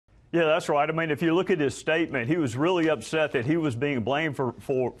Yeah, that's right. I mean, if you look at his statement, he was really upset that he was being blamed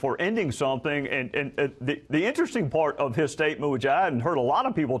for ending something. And the interesting part of his statement, which I hadn't heard a lot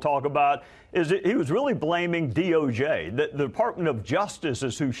of people talk about, is that he was really blaming DOJ. The Department of Justice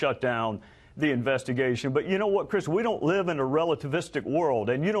is who shut down the investigation. But you know what, Chris? We don't live in a relativistic world,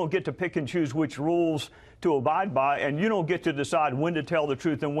 and you don't get to pick and choose which rules to abide by, and you don't get to decide when to tell the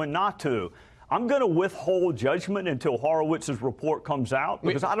truth and when not to. I'm going to withhold judgment until Horowitz's report comes out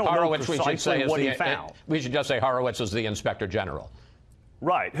because I don't know precisely what he found. We should just say Horowitz is the Inspector General.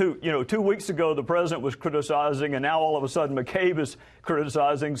 Right, who, 2 weeks ago the president was criticizing, and now all of a sudden McCabe is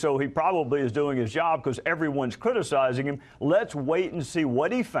criticizing, so he probably is doing his job because everyone's criticizing him. Let's wait and see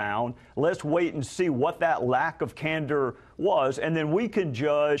what he found. Let's wait and see what that lack of candor was, and then we can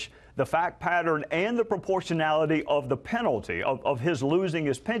judge the fact pattern and the proportionality of the penalty of his losing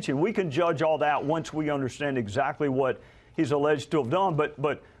his pension. We can judge all that once we understand exactly what he's alleged to have done.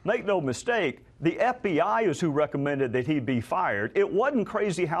 But make no mistake, the FBI is who recommended that he be fired. It wasn't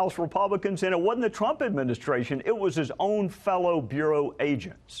crazy House Republicans, and it wasn't the Trump administration. It was his own fellow bureau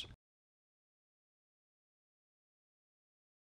agents.